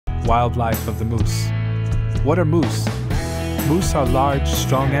wildlife of the moose. What are moose? Moose are large,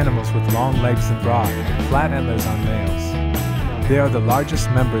 strong animals with long legs and broad, flat antlers on males. They are the largest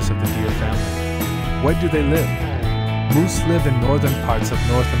members of the deer family. Where do they live? Moose live in northern parts of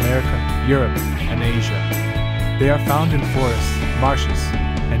North America, Europe, and Asia. They are found in forests, marshes,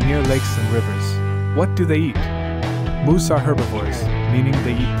 and near lakes and rivers. What do they eat? Moose are herbivores, meaning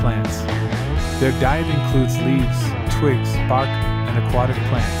they eat plants. Their diet includes leaves, twigs, bark, and aquatic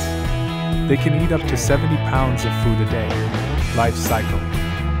plants. They can eat up to 70 pounds of food a day. Life cycle.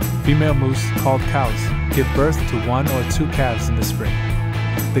 Female moose, called calves, give birth to 1 or 2 calves in the spring.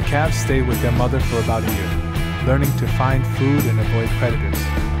 The calves stay with their mother for about a year, learning to find food and avoid predators.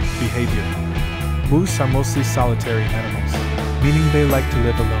 Behavior. Moose are mostly solitary animals, meaning they like to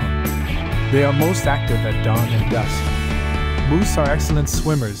live alone. They are most active at dawn and dusk. Moose are excellent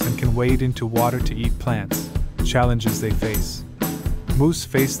swimmers and can wade into water to eat plants. Challenges they face. Moose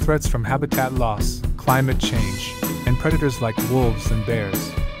face threats from habitat loss, climate change, and predators like wolves and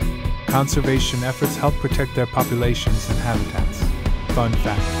bears. Conservation efforts help protect their populations and habitats. Fun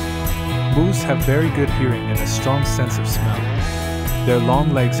fact: moose have very good hearing and a strong sense of smell. Their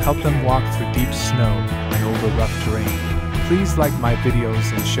long legs help them walk through deep snow and over rough terrain. Please like my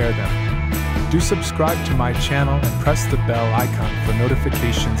videos and share them. Do subscribe to my channel and press the bell icon for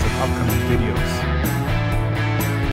notifications of upcoming videos.